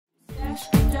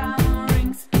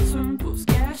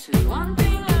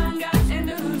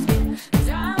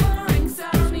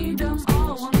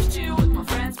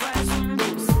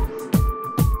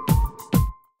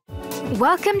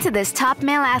Welcome to this top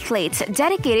male athlete,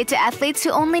 dedicated to athletes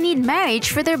who only need marriage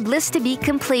for their bliss to be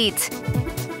complete.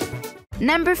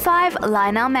 Number 5.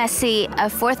 Lionel Messi,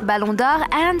 a 4th Ballon d'Or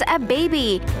and a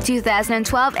baby.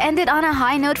 2012 ended on a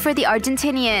high note for the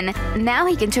Argentinian. Now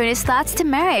he can turn his thoughts to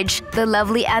marriage. The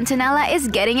lovely Antonella is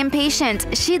getting impatient.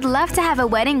 She'd love to have a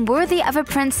wedding worthy of a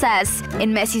princess.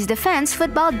 In Messi's defense,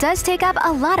 football does take up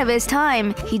a lot of his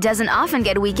time. He doesn't often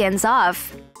get weekends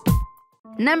off.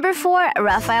 Number 4.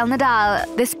 Rafael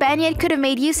Nadal. The Spaniard could have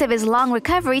made use of his long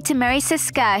recovery to marry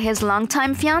Siska, his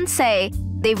longtime fiancée.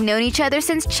 They've known each other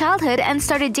since childhood and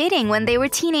started dating when they were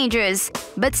teenagers.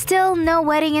 But still, no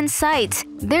wedding in sight.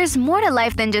 There's more to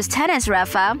life than just tennis,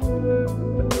 Rafa.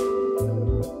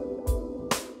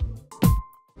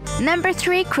 Number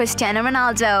 3. Cristiano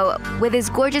Ronaldo. With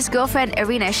his gorgeous girlfriend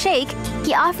Irina Shayk,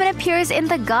 he often appears in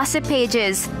the gossip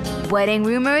pages. Wedding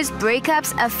rumors,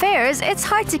 breakups, affairs, it's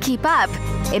hard to keep up.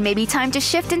 It may be time to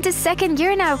shift into second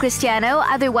gear now, Cristiano,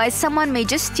 otherwise someone may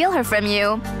just steal her from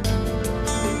you.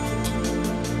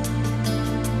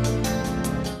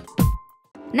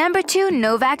 Number 2.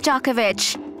 Novak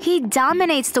Djokovic. He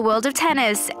dominates the world of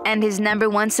tennis, and his number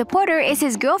 1 supporter is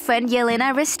his girlfriend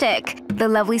Jelena Ristic. The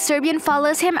lovely Serbian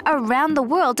follows him around the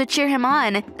world to cheer him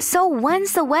on. So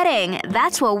when's the wedding?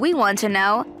 That's what we want to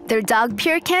know. Their dog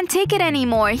Pierre can't take it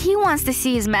anymore. He wants to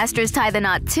see his masters tie the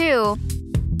knot too.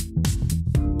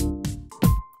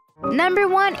 Number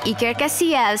 1. Iker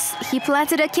Casillas. He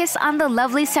planted a kiss on the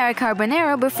lovely Sara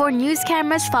Carbonero before news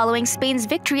cameras following Spain's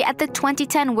victory at the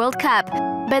 2010 World Cup.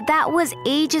 But that was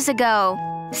ages ago.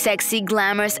 Sexy,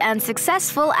 glamorous, and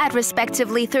successful at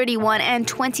respectively 31 and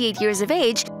 28 years of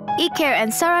age, Iker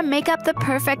and Sara make up the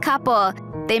perfect couple.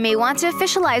 They may want to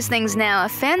officialize things now.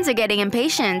 Fans are getting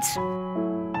impatient.